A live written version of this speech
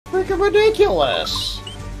Freaking ridiculous!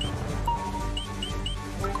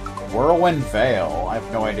 Whirlwind Vale. I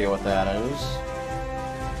have no idea what that is.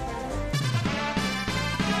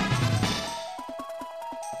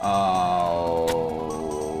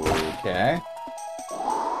 Okay.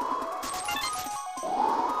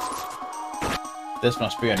 This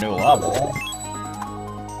must be a new level.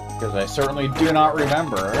 Because I certainly do not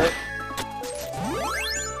remember it.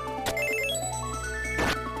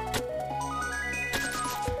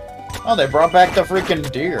 Oh, they brought back the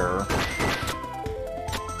freaking deer.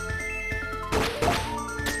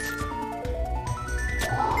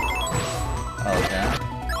 Okay.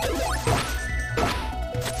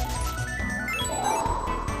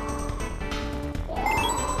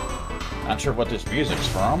 Not sure what this music's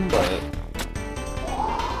from, but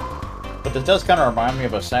this does kind of remind me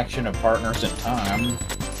of a section of Partners in Time.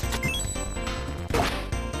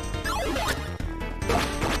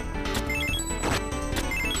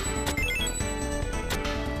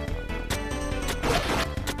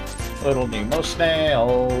 Little Nemo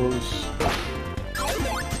snails.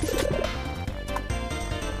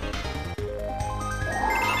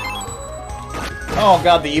 Oh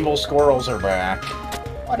god, the evil squirrels are back.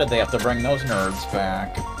 Why did they have to bring those nerds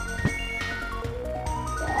back?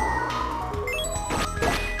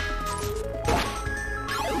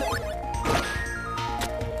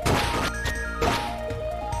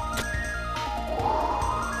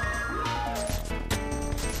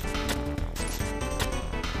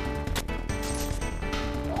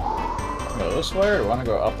 Go this way, or do I want to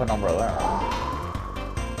go up and over there?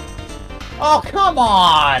 Oh, come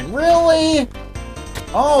on! Really?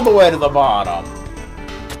 All the way to the bottom.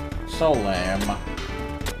 So lame.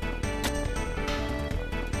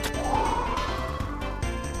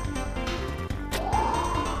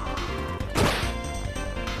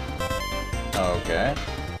 Okay.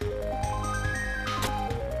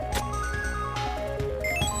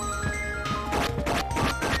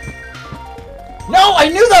 No, I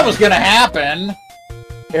knew that was gonna happen!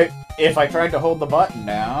 If I tried to hold the button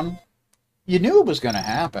down. You knew it was gonna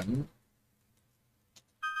happen.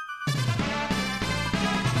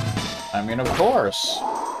 I mean, of course.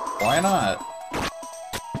 Why not?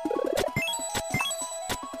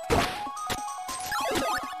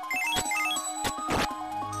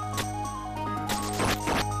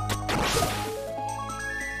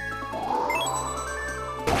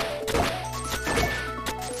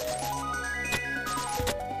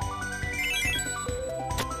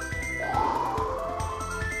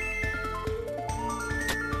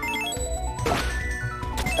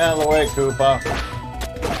 Out of the way, Koopa.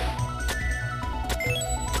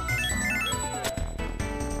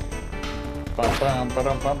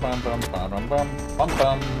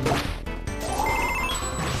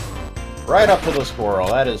 Right up to the squirrel.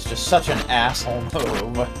 That is just such an asshole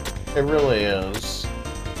move. It really is.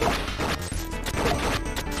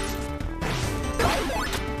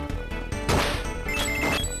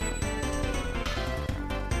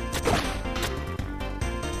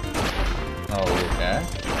 Okay.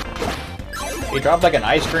 He dropped like an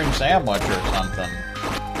ice cream sandwich or something.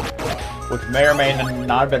 Which may or may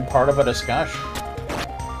not have been part of a discussion.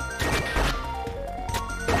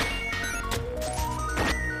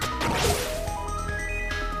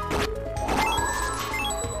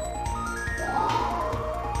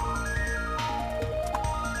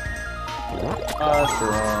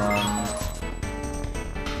 Mushroom.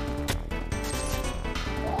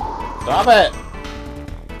 Stop it!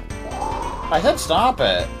 I said stop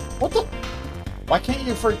it! What the? Why can't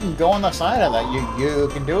you freaking go on the side of that? You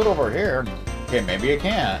can do it over here. Okay, maybe you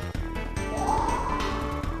can't.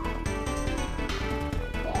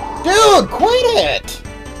 Dude, quit it!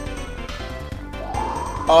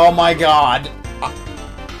 Oh my god.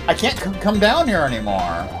 I can't come down here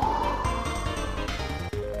anymore.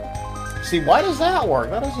 See, why does that work?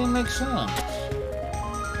 That doesn't even make sense.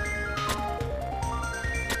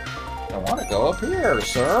 I want to go up here,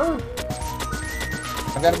 sir.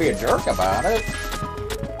 I gotta be a jerk about it.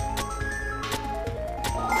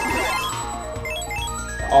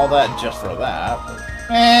 All that just for that.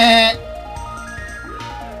 Eh.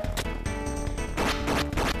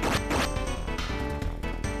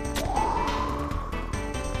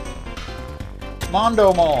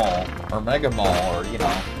 Mondo Mall, or Mega Mall, or, you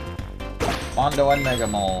know, Mondo and Mega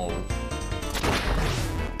Malls.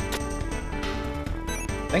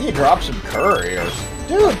 I think he dropped some curry, or...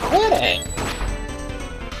 Dude, quit it!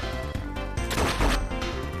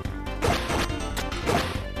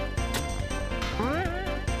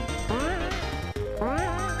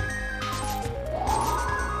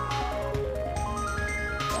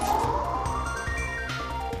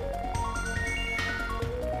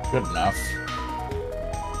 Good enough.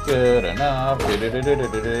 Good enough.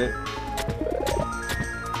 Do-do-do-do-do-do.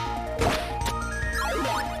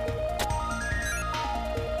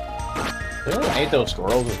 They don't hate those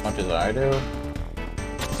squirrels as much as I do.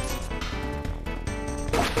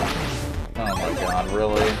 Oh my god,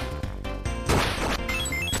 really?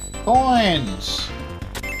 Coins!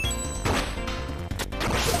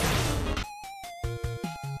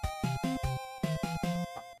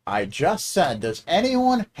 I just said, does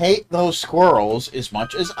anyone hate those squirrels as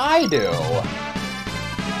much as I do?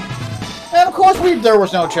 And of course there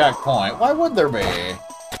was no checkpoint. Why would there be?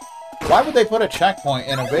 Why would they put a checkpoint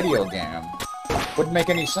in a video game? Wouldn't make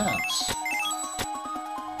any sense.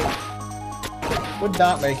 Would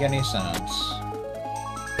not make any sense.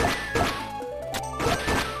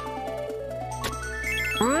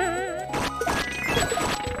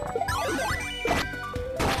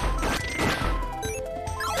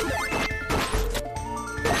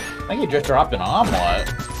 I think he just dropped an omelet.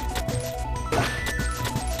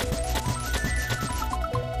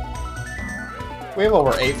 We have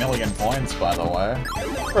over 8 million points, by the way.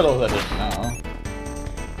 For those that didn't know.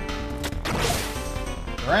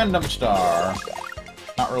 Random star.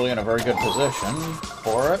 Not really in a very good position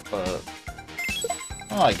for it, but...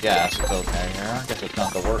 Well, I guess it's okay here. I guess it's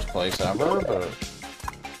not the worst place ever, but...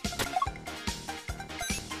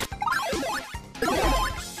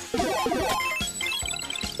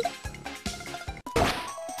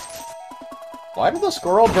 Why did the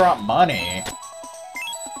squirrel drop money?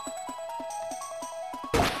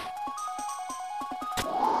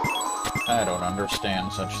 I don't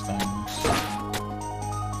understand such things.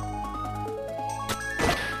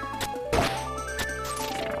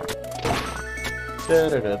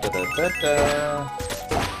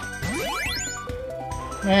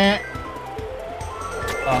 Eh.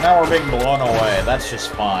 Oh, now we're being blown away. That's just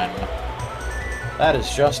fun. That is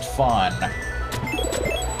just fun.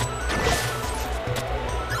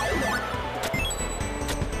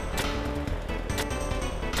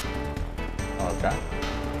 Okay.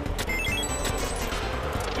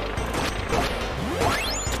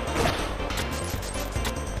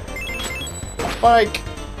 Bike!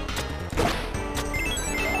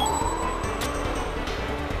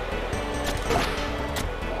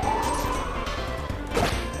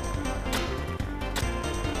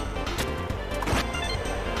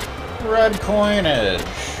 Red coinage.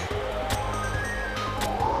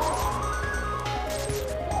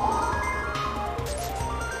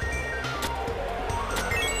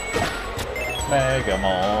 Mega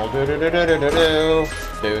Mall. Do do do do do do do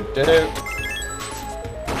do do do.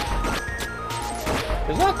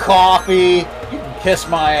 Is that coffee? You can kiss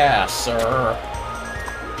my ass, sir.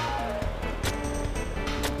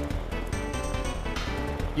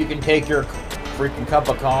 You can take your freaking cup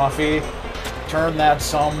of coffee, turn that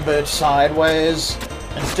sumbitch sideways,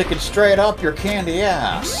 and stick it straight up your candy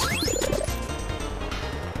ass.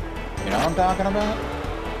 You know what I'm talking about?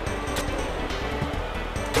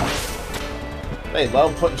 They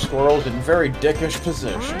love putting squirrels in very dickish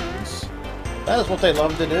positions. That is what they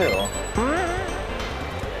love to do.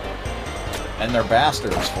 And they're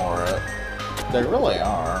bastards for it. They really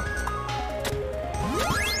are.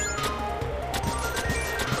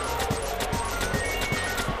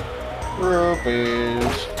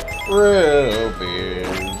 Rupees,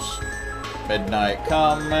 rupees. Midnight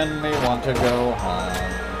come and we want to go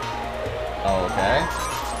home. Okay.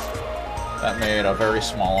 That made a very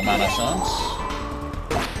small amount of sense.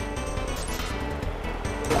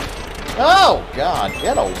 Oh, God,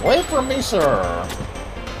 get away from me, sir!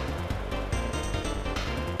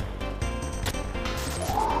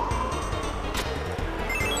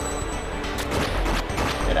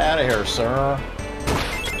 Get out of here, sir.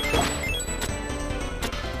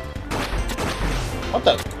 What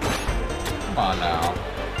the? Come on now.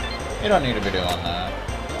 You don't need to be doing that.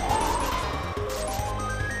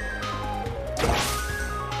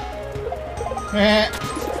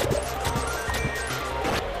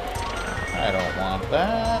 I don't want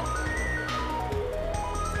that.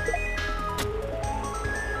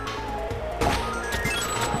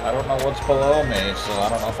 I don't know what's below me, so I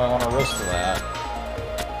don't know if I want to risk that.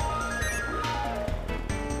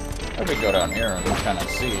 Maybe go down here and kind of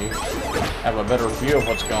see. Have a better view of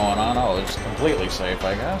what's going on. Oh, it's completely safe,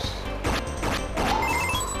 I guess.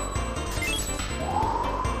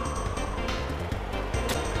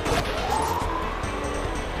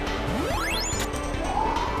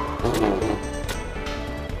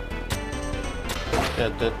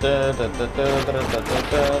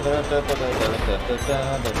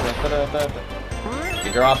 He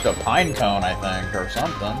dropped a pine cone, I think, or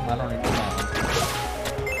something. I don't even know.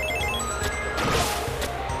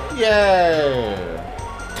 Yay!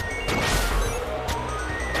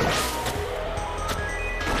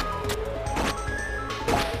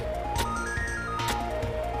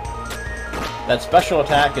 That special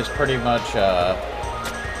attack is pretty much,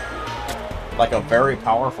 like a very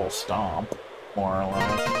powerful stomp, more or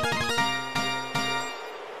less.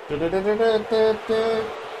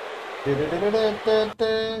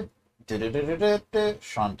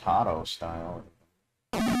 Shantado style.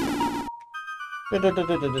 I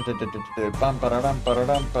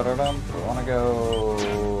wanna go...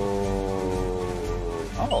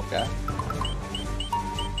 Oh, okay.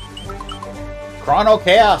 Chrono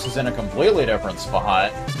Chaos is in a completely different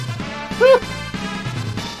spot.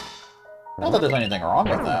 Not that there's anything wrong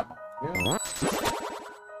with that.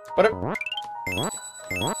 But it...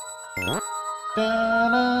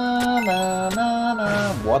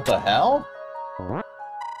 What the hell?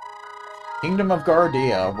 Kingdom of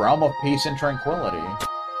Gardia, realm of peace and tranquility.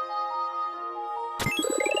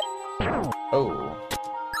 Oh.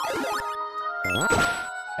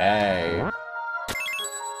 Hey.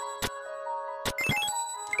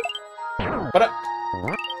 But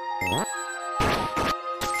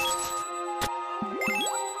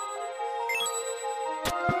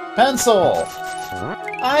pencil!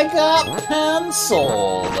 I got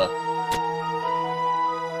penciled!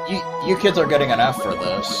 You kids are getting an F for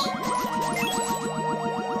this.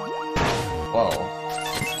 Whoa.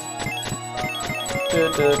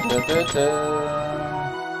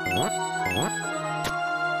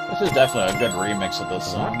 This is definitely a good remix of this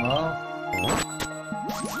song, though.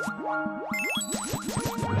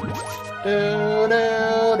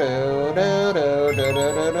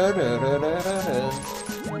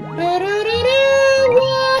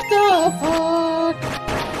 What the fuck?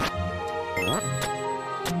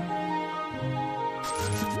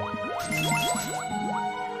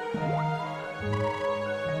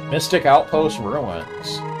 Mystic Outpost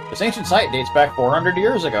Ruins. This ancient site dates back 400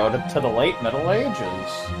 years ago to the late Middle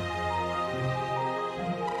Ages.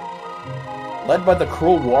 Led by the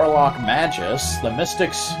cruel warlock Magus, the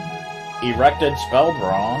Mystics erected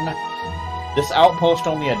Spellwrong. This outpost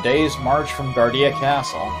only a day's march from Gardia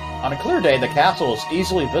Castle. On a clear day, the castle is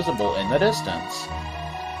easily visible in the distance.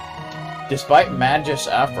 Despite Magus'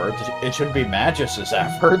 efforts, it should be Magus'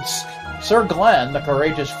 efforts, Sir Glenn, the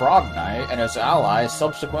courageous Frog Knight, and his allies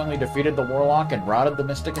subsequently defeated the Warlock and routed the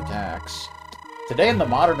Mystic attacks. Today, in the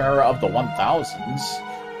modern era of the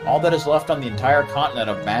 1000s, all that is left on the entire continent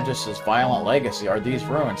of Magus' violent legacy are these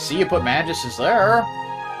ruins. See, you put Magus' there?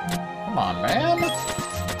 Come on, man.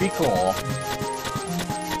 Be cool.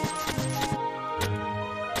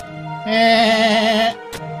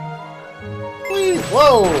 Please,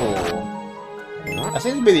 whoa! That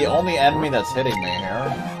seems to be the only enemy that's hitting me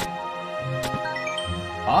here.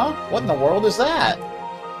 Huh? What in the world is that?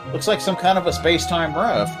 Looks like some kind of a space-time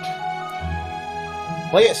rift.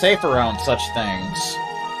 Play it safe around such things.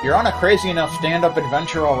 You're on a crazy enough stand-up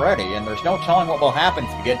adventure already, and there's no telling what will happen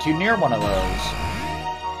if you get too near one of those.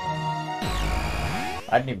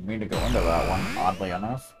 I didn't even mean to go into that one, oddly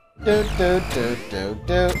enough. Do do do do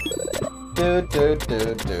do do do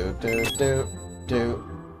do do do do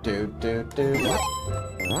do do do.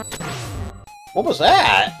 What was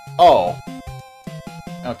that? Oh.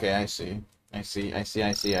 Okay, I see. I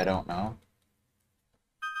don't know.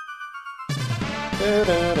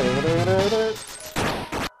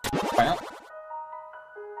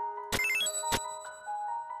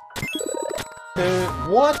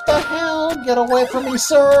 What the hell? Get away from me,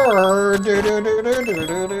 sir!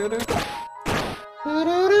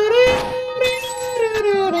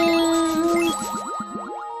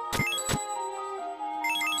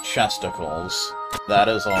 Chesticles. That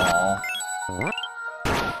is all.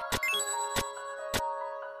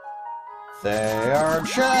 They are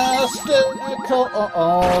chesticles.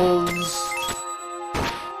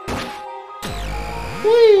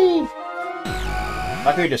 Whee!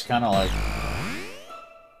 Like we just kind of like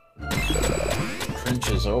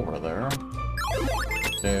trenches over there.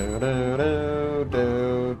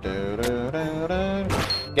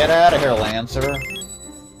 Get out of here, Lancer.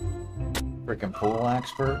 Freaking pool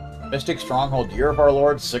expert. Mystic Stronghold, Year of Our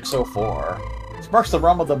Lord 604. This marks the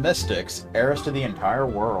realm of the Mystics, heirs to the entire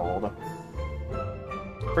world.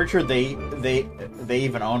 Pretty sure they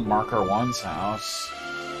even own Marker 1's house.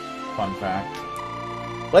 Fun fact.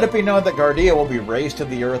 Let it be known that Gardia will be raised to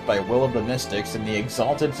the earth by will of the Mystics and the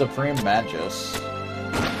exalted Supreme Magus.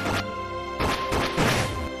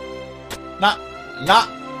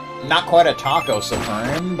 Not quite a Taco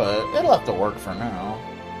Supreme, but it'll have to work for now.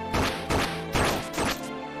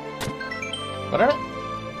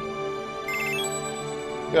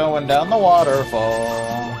 Going down the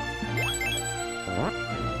waterfall.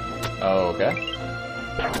 Okay.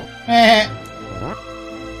 Eh.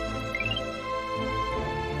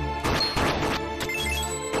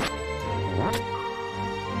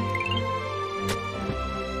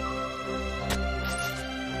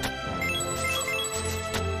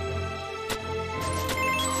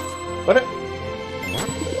 Put it.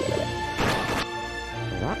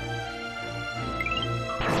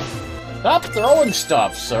 Stop throwing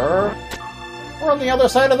stuff, sir. We're on the other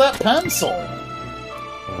side of that pencil.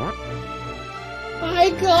 I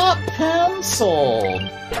got penciled.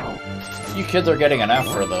 You kids are getting an F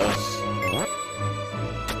for this.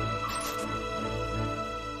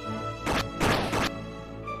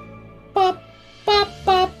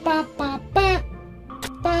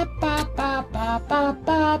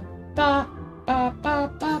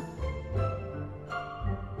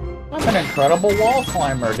 I'm an incredible wall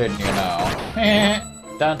climber, didn't you know?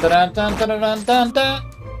 Dun dun dun dun dun dun dun dun.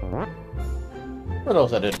 For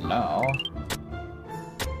those that didn't know.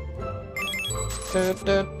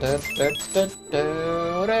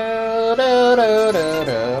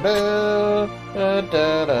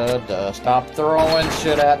 Stop throwing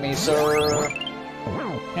shit at me, sir.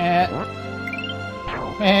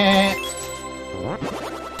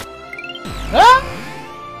 Ah!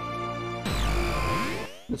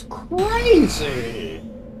 It's crazy!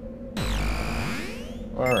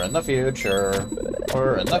 We're in the future.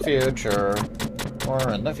 We're in the future.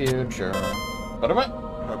 We're in the future. What am I?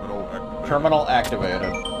 Terminal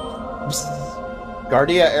activated.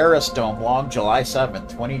 Guardia Aerostome log July 7th,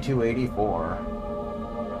 2284.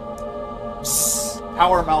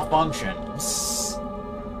 Power malfunction.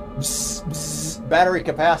 Battery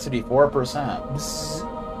capacity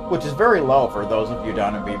 4%. Which is very low for those of you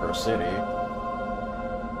down in Beaver City.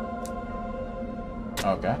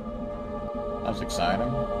 Okay. That's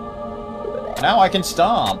exciting. Now I can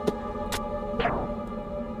stomp!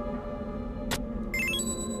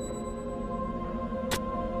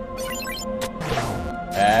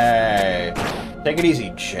 Hey! Take it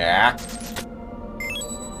easy, Jack.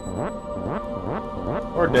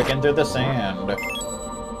 We're digging through the sand.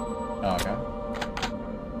 Okay.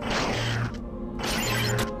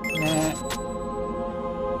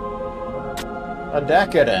 A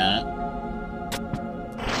decadent.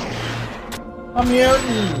 A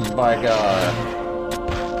mutant, by God.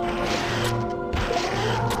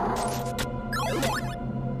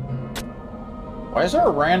 Why is there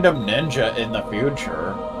a random ninja in the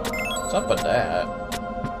future? What's up with that?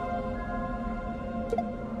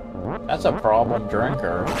 That's a problem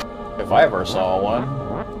drinker, if I ever saw one.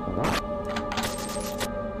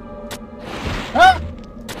 Ah!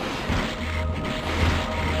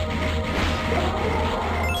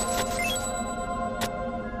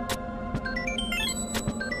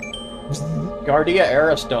 Guardia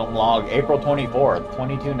Aerostome log, April 24th,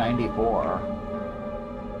 2294.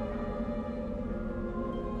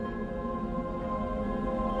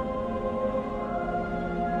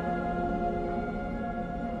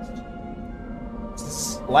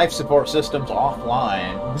 Life support systems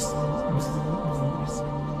offline.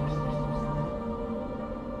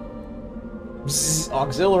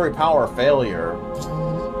 Auxiliary power failure.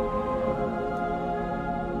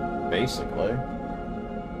 Basically.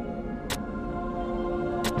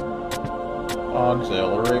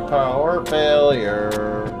 Auxiliary power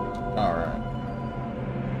failure. Alright.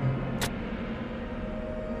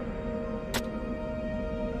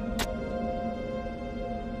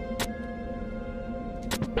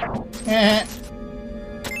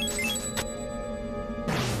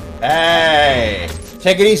 Hey!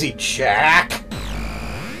 Take it easy, Jack!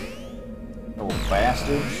 Little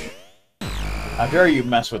bastard. How dare you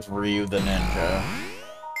mess with Ryu the Ninja?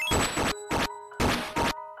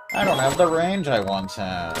 I don't have the range I once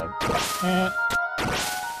had.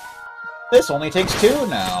 This only takes 2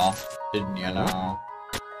 now. Didn't you know?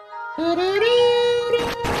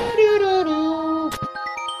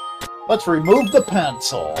 Let's remove the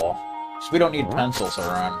pencil. Because we don't need pencils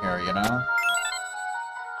around here, you know?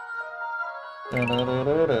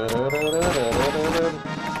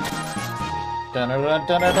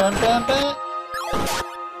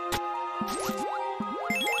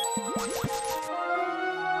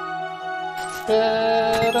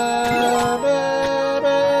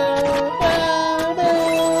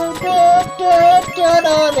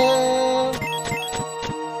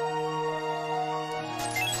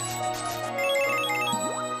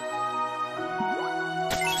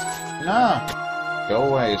 Nah. Go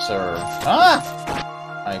away, sir. Ah!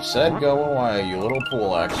 I said go away, you little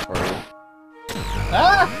pool expert.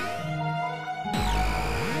 Ah!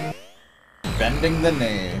 Bending the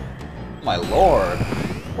knee. My lord.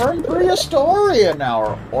 We're in Prehistoria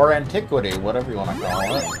now, or Antiquity, whatever you want to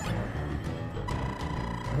call it.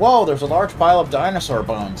 Whoa, there's a large pile of dinosaur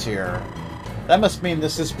bones here. That must mean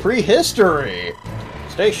this is prehistory.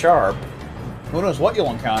 Stay sharp. Who knows what you'll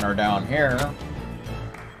encounter down here.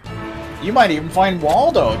 You might even find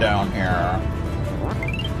Waldo down here.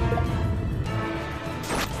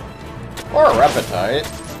 Or a Repetite.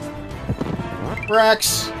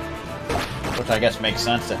 Rex. Which I guess makes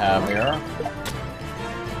sense to have here.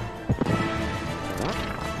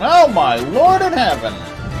 Oh my lord in heaven!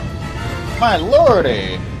 My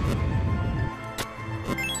lordy!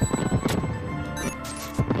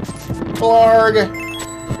 Blarg!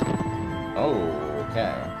 Oh,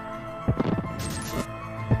 okay.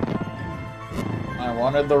 I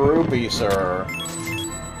wanted the ruby, sir.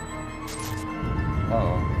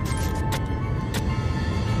 Oh.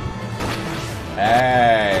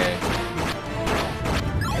 Hey!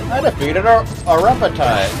 I defeated a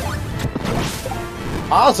Repetite.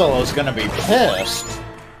 Ozolo's gonna be pissed.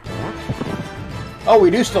 Oh,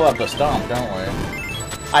 we do still have the stomp, don't we?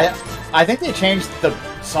 I think they changed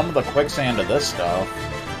some of the quicksand of this stuff.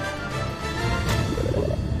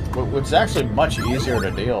 Which is actually much easier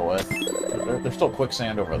to deal with. There's still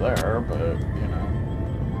quicksand over there, but, you know.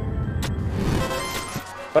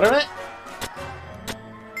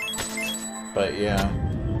 But yeah.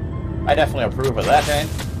 I definitely approve of that, Jane.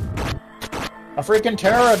 A freaking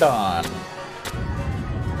Pterodon!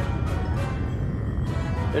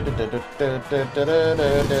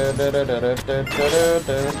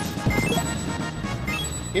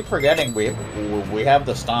 Keep forgetting we have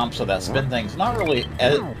the stomp, so that spin thing's not really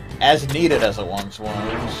as needed as it once was.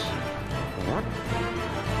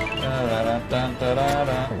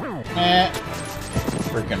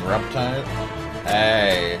 Freaking Reptile.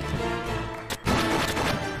 Hey.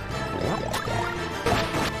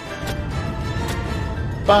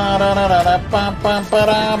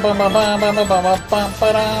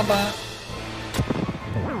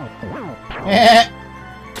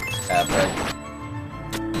 Epic.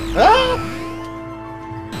 Ah!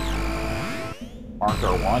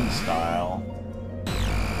 Marker 1 style.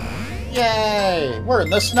 Yay! We're in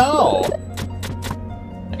the snow!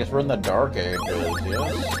 I guess we're in the Dark Ages,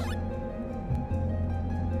 yes?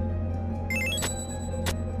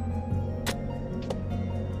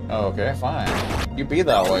 Okay, fine. You be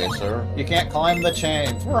that way, sir. You can't climb the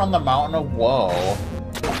chains. We're on the Mountain of Woe.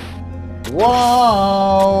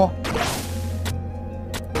 Whoa!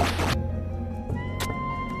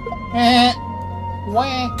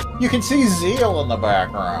 Wah. You can see Zeal in the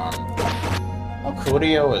background. How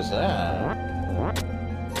coolio is that?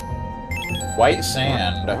 White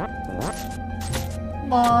sand.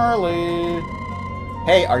 Marley.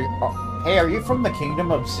 Hey, are you from the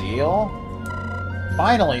Kingdom of Zeal?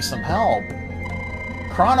 Finally, some help.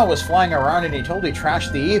 Chrono was flying around and he totally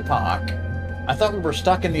trashed the epoch. I thought we were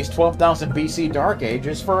stuck in these 12,000 BC Dark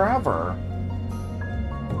Ages forever.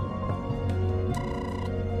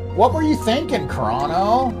 What were you thinking,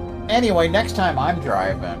 Chrono? Anyway, next time I'm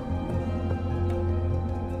driving.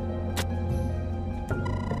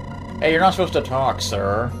 Hey, you're not supposed to talk,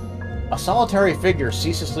 sir. A solitary figure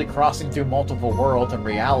ceaselessly crossing through multiple worlds and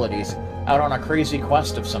realities out on a crazy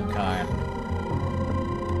quest of some kind.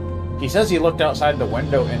 He says he looked outside the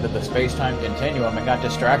window into the space-time continuum and got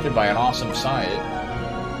distracted by an awesome sight.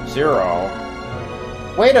 Zero.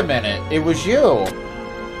 Wait a minute, it was you!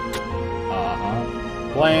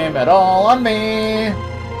 Uh-huh. Blame it all on me!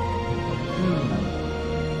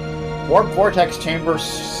 Warp Vortex Chamber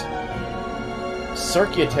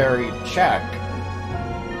Circuitry check.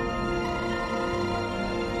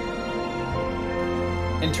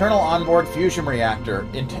 Internal onboard fusion reactor.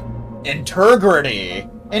 Integrity!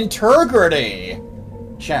 Integrity!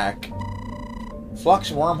 Check.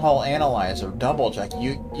 Flux wormhole analyzer. Double check.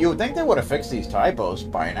 You would think they would have fixed these typos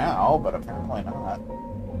by now, but apparently not.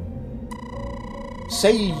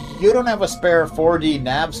 Say you don't have a spare 4D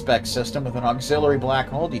nav spec system with an auxiliary black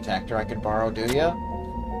hole detector I could borrow, do you?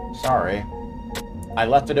 Sorry. I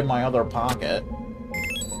left it in my other pocket.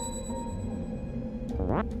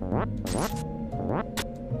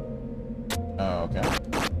 Oh, okay.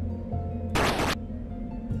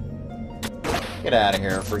 Get out of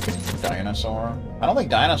here, freaking dinosaur. I don't think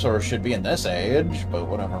dinosaurs should be in this age, but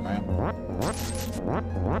whatever, man.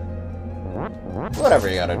 Whatever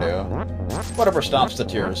you gotta do. Whatever stops the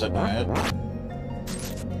tears at night.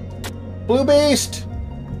 Blue Beast!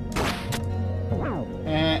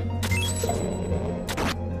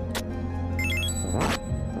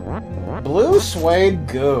 Blue Suede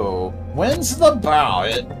Goo wins the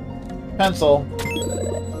bout. Pencil.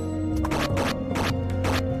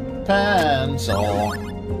 Pencil.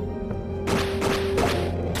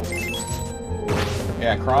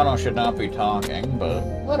 Yeah, Chrono should not be talking, but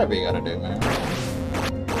whatever you gotta do, man.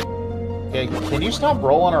 Okay, can you stop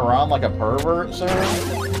rolling around like a pervert, sir?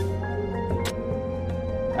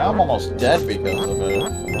 I'm almost dead because of it.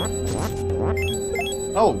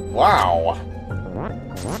 Oh, wow.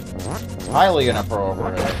 Highly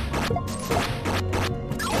inappropriate.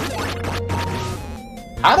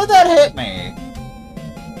 How did that hit me?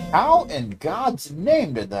 How in God's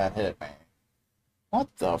name did that hit me? What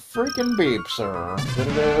the freaking beep, sir?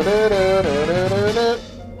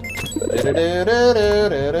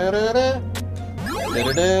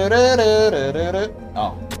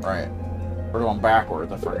 Oh, right. We're going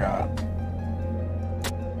backwards, I forgot.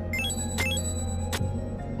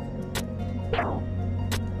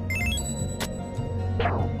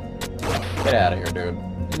 Get out of here, dude.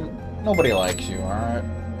 Nobody likes you, alright?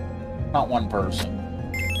 Not one person.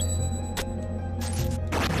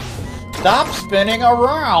 Stop spinning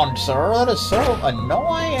around, sir! That is so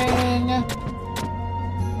annoying!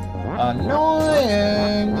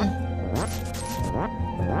 Annoying!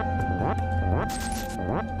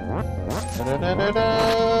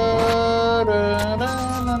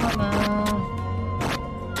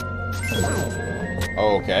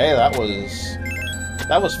 Okay, that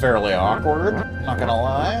was fairly awkward, not gonna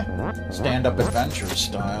lie. Stand-up adventure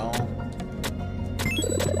style.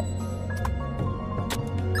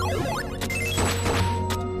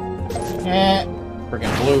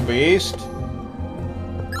 Freaking blue beast.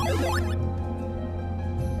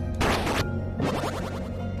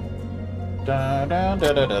 Da da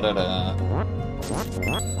da da da da da.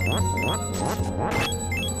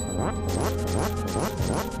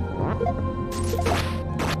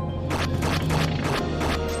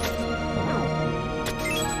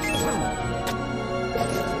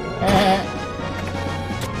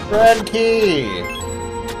 Red key!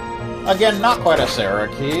 Again, not quite a Sarah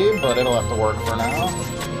key, but it'll have to work for now.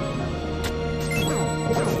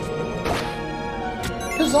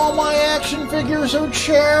 Because all my action figures are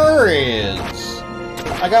cherries!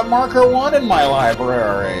 I got Marker 1 in my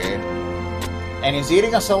library. And he's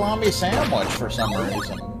eating a salami sandwich for some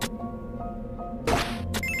reason.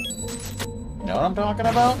 You know what I'm talking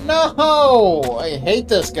about? No! I hate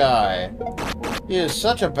this guy. He is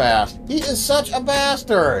such a bastard. He is such a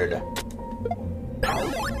bastard!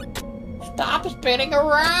 Stop spinning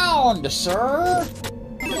around, sir!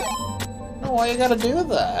 No way you gotta do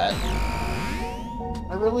that.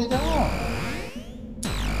 I really don't.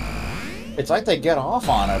 It's like they get off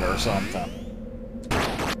on it or something.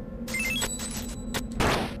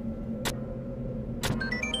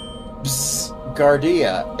 Psst.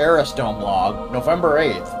 Guardia, Aristome log, November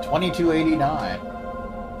 8th, 2289.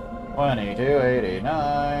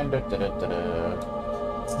 2289. Da, da, da, da, da.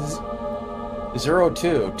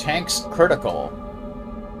 02, tanks critical.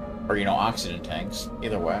 Or, you know, oxygen tanks.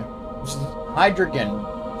 Either way. Hydrogen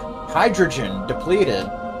depleted.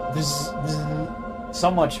 So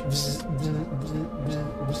much.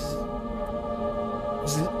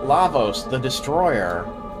 Lavos, the destroyer.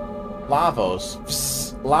 Lavos.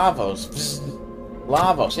 Lavos.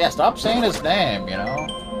 Lavos. Yeah, stop saying his name, you know?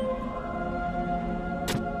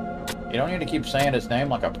 You don't need to keep saying his name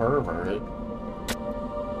like a pervert.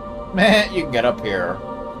 Man, you can get up here.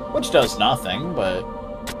 Which does nothing, but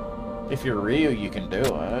if you're Ryu, you can do it.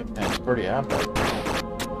 And it's pretty epic.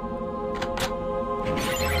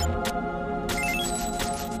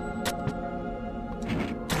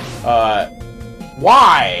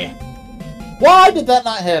 Why? Why did that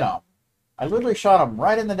not hit him? I literally shot him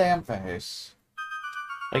right in the damn face.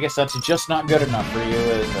 I guess that's just not good enough for you,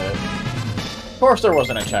 is it? Of course there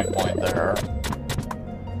wasn't a checkpoint there.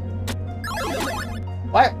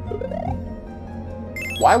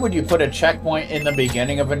 Why would you put a checkpoint in the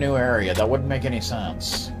beginning of a new area? That wouldn't make any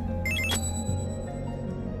sense.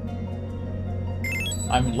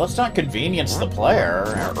 I mean, let's not convenience the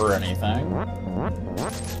player or anything.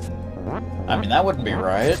 I mean, that wouldn't be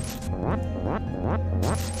right.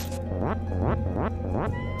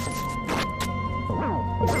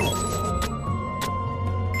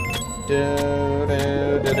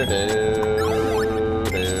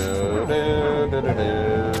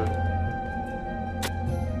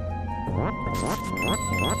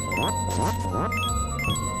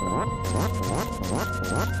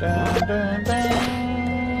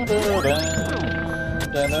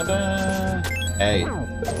 Hey,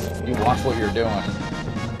 you watch what you're doing.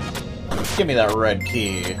 Give me that red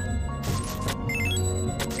key.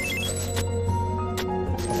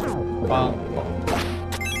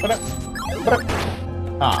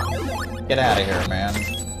 Ah, get out of here, man.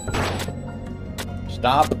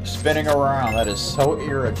 Stop spinning around. That is so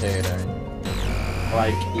irritating.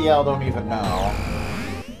 Like, y'all don't even know.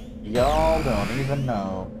 Y'all don't even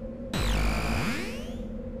know.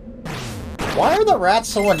 Why are the rats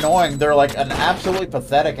so annoying? They're like an absolutely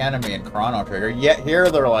pathetic enemy in Chrono Trigger, yet here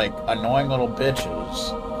they're like annoying little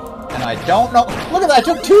bitches. And I don't know. Look at that! I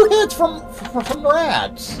took 2 hits from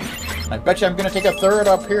rats! I bet you I'm gonna take a 3rd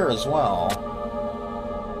up here as well.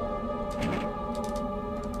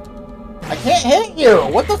 I can't hit you!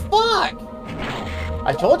 What the fuck?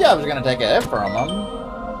 I told you I was gonna take a hit from him.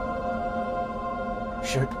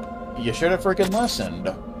 You should have freaking listened.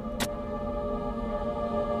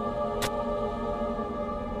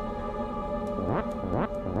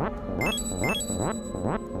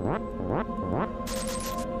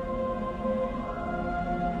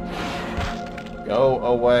 Go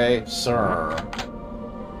away, sir.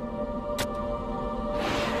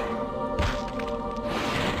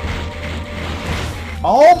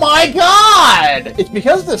 Oh my god! It's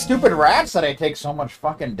because of the stupid rats that I take so much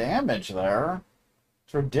fucking damage there.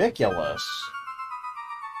 It's ridiculous.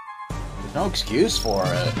 There's no excuse for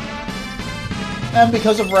it. And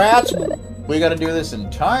because of rats, we gotta do this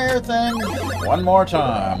entire thing one more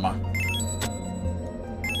time.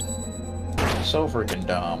 So freaking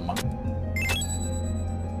dumb.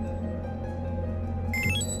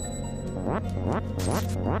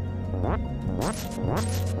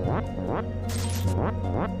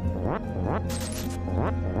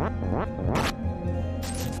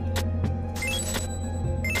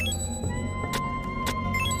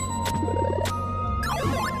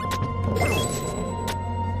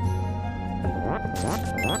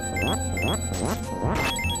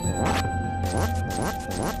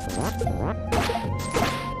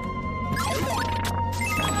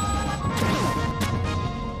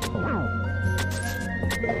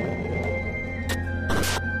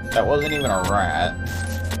 That wasn't even a rat,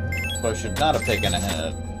 so I should not have taken a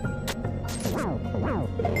hit.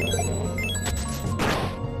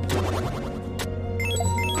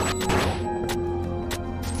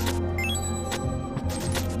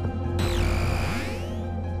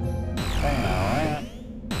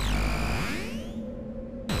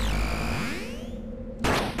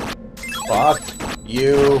 Fuck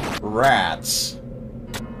you, rats.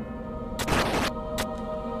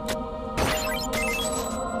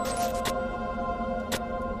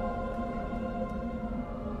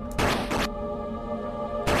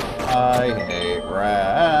 I hate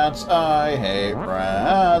rats. I hate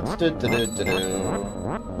rats. Do do do do do.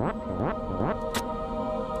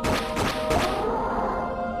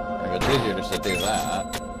 I think it's easier just to do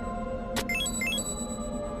that.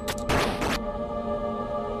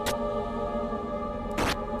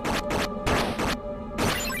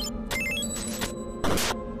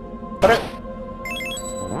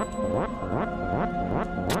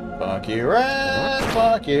 Fuck you, rat!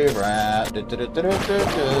 Fuck you, rat! Do, do, do, do, do, do, do, do.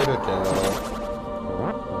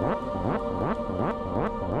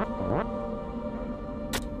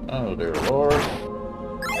 Oh dear lord.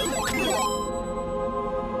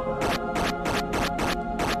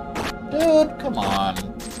 Dude, come on.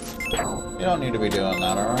 You don't need to be doing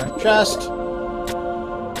that, alright? Chest!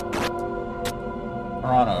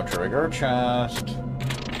 Chrono Trigger chest.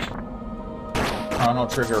 Chrono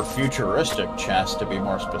Trigger futuristic chest, to be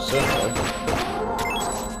more specific.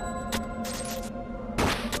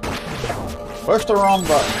 Push the wrong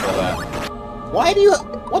button for that. Why do you...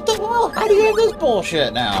 What the hell? How do you have this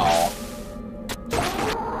bullshit now?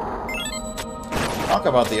 Talk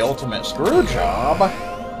about the ultimate screw job.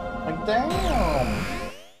 Like, damn.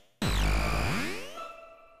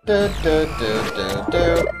 Do do do do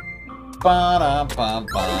do. Ba da ba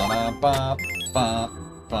ba ba ba.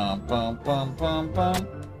 Bum bum bum bum bum.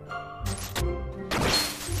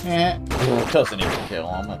 Yeah, it doesn't even kill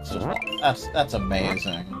him. That's just that's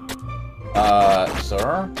amazing.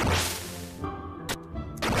 Sir?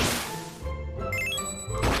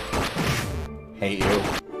 Hate you.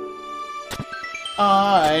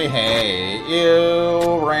 I hate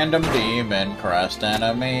you, random demon crest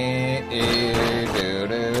enemy. Do do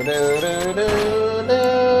do do do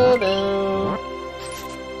do do.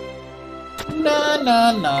 Na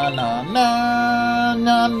na na na na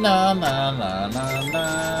na na na na na na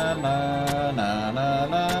na na na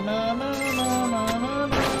na na na.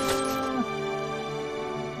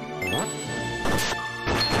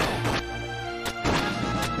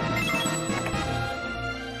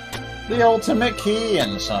 The ultimate key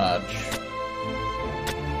and such.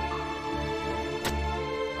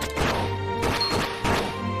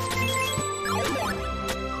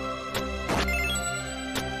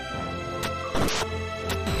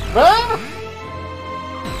 Ah!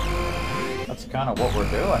 That's kind of what we're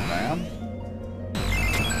doing, man.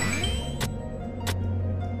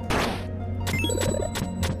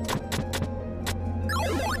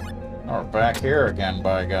 back here again,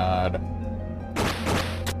 by God.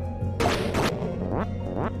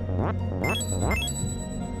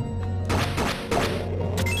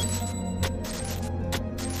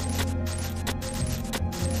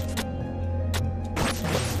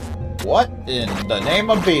 What in the name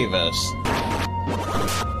of Beavis?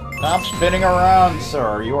 Stop spinning around,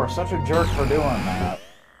 sir. You are such a jerk for doing that.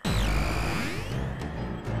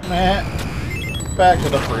 Meh. Back to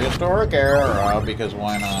the prehistoric era, because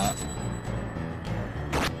why not?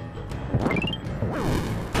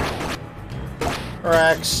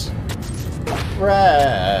 Rex.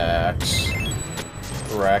 Rex.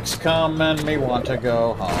 Rex, come and me want to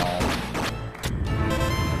go home.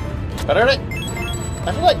 But I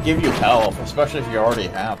feel like give you health, especially if you already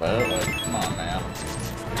have it. Like, come on, man.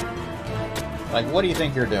 Like, what do you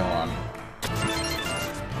think you're doing?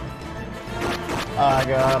 I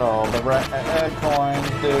got all the red coins.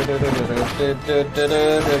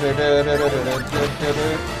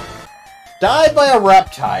 Died by a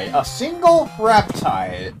reptile. A single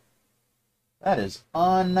reptile. That is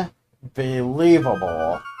unbelievable.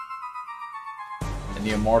 In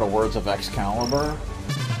the immortal words of Excalibur.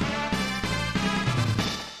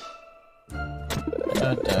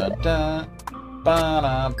 Da da da. Ba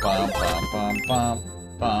da bum bum bum bum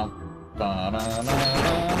bum ba da da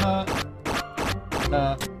da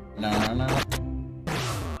da.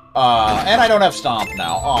 And I don't have Stomp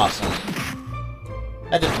now. Awesome.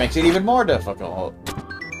 That just makes it even more difficult.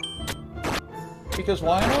 Because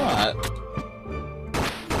why not?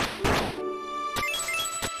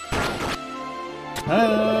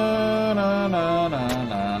 Na na na na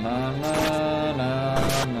na na na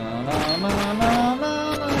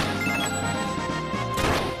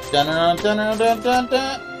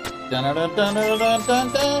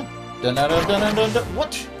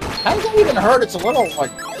What? How does that even hurt? It's a little,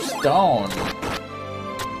 like, stone.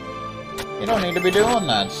 You don't need to be doing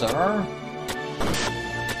that, sir.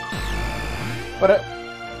 But it...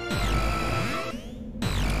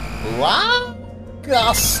 Like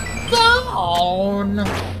a stone!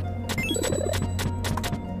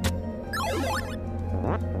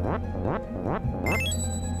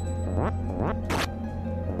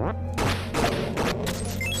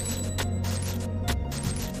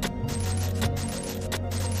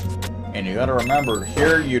 And you gotta remember,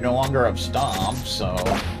 here you no longer have Stomp, so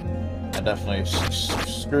that definitely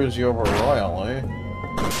screws you over royally.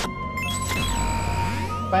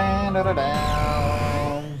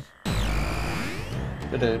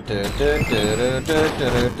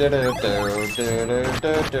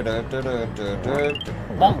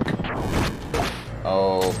 Bonk.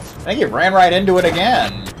 Oh, I think he ran right into it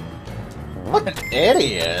again. What an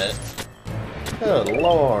idiot. Good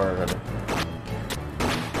lord.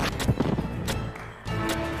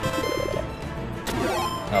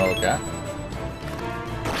 Okay.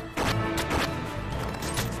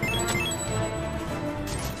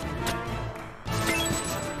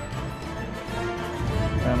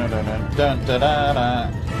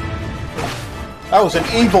 That was an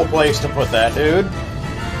evil place to put that, dude.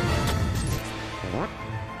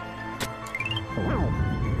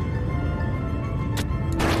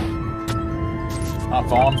 Not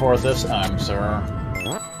falling for it this time, sir.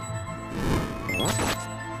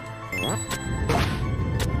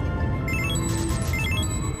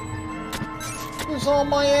 Because all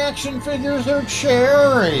my action figures are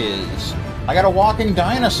cherries. I got a walking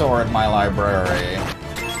dinosaur in my library.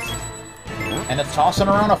 And it's tossing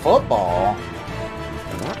around a football.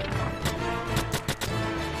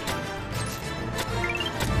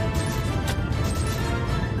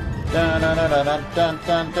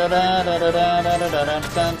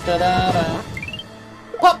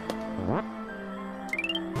 Pop!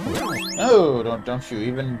 No, don't you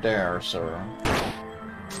even dare, sir.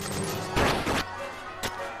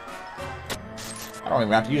 I don't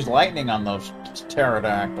even have to use lightning on those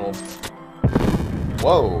pterodactyls.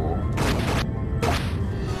 Whoa.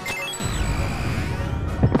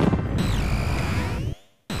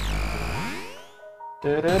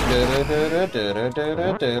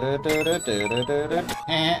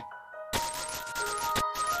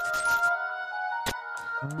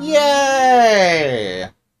 Yay!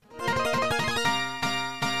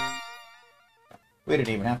 We didn't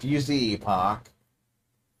even have to use the epoch.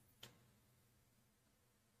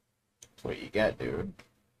 That's what you get, dude.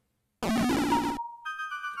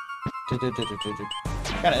 Kind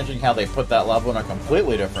of interesting how they put that level in a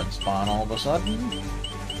completely different spawn all of a sudden.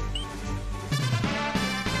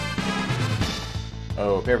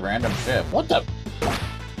 Oh, okay, random ship. What the?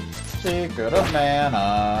 Secret of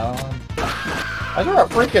Mana. Is there a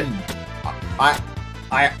freaking...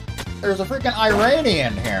 There's a freaking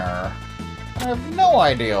Iranian here. I have no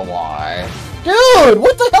idea why. Dude,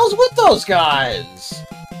 what the hell's with those guys?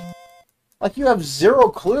 Like, you have zero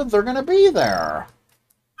clue they're gonna be there.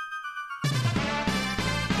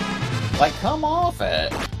 Like, come off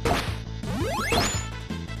it.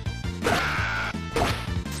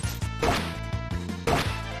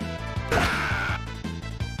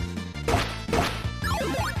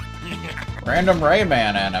 Random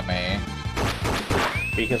Rayman enemy.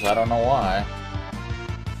 Because I don't know why.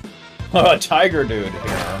 A tiger dude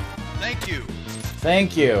here. Thank you.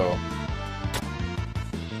 Thank you.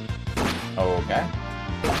 Okay.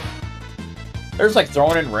 There's like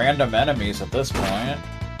throwing in random enemies at this point.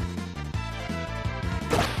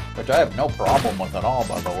 Which I have no problem with at all,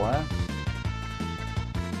 by the way.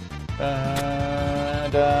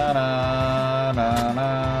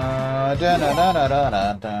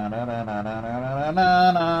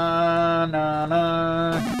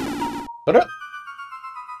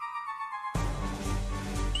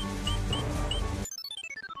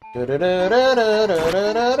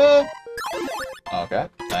 Okay,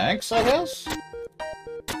 thanks, I guess.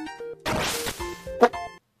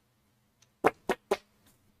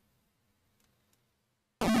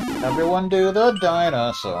 Everyone do the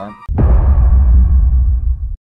dinosaur.